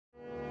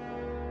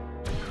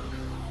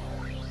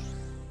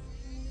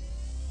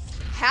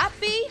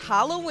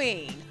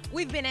Halloween.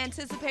 We've been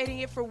anticipating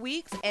it for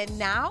weeks, and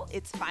now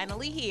it's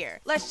finally here.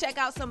 Let's check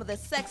out some of the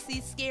sexy,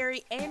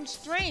 scary, and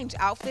strange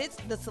outfits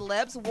the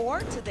celebs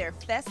wore to their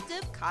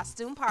festive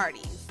costume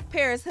parties.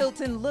 Paris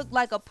Hilton looked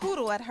like a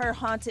poodle at her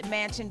Haunted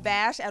Mansion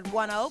bash at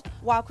One Oak,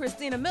 while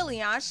Christina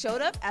Milian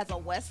showed up as a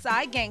West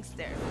Side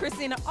gangster.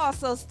 Christina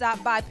also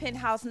stopped by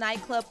Penthouse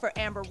nightclub for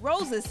Amber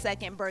Rose's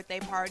second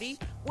birthday party,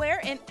 where,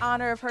 in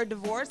honor of her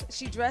divorce,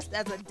 she dressed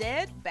as a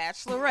dead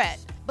bachelorette.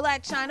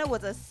 Blac Chyna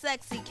was a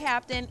sexy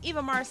captain,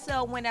 Eva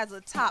Marcel went as a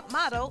top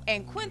model,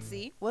 and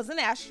Quincy was an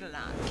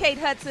astronaut. Kate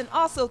Hudson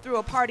also threw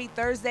a party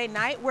Thursday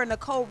night where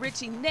Nicole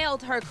Richie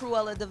nailed her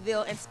Cruella de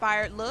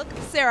Vil-inspired look.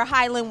 Sarah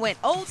Hyland went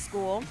old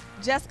school.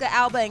 Jessica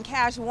Alba and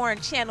Cash Warren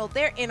channeled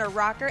their inner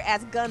rocker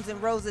as Guns N'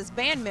 Roses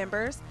band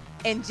members.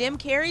 And Jim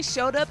Carrey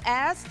showed up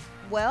as,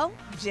 well,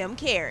 Jim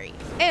Carrey.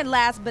 And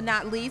last but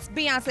not least,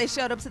 Beyonce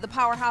showed up to the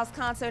Powerhouse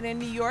concert in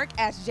New York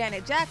as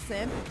Janet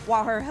Jackson,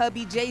 while her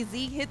hubby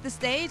Jay-Z hit the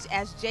stage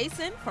as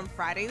Jason from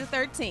Friday the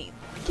 13th.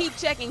 Keep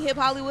checking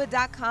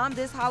HipHollywood.com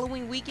this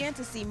Halloween weekend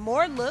to see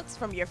more looks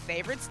from your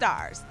favorite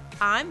stars.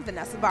 I'm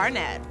Vanessa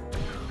Barnett.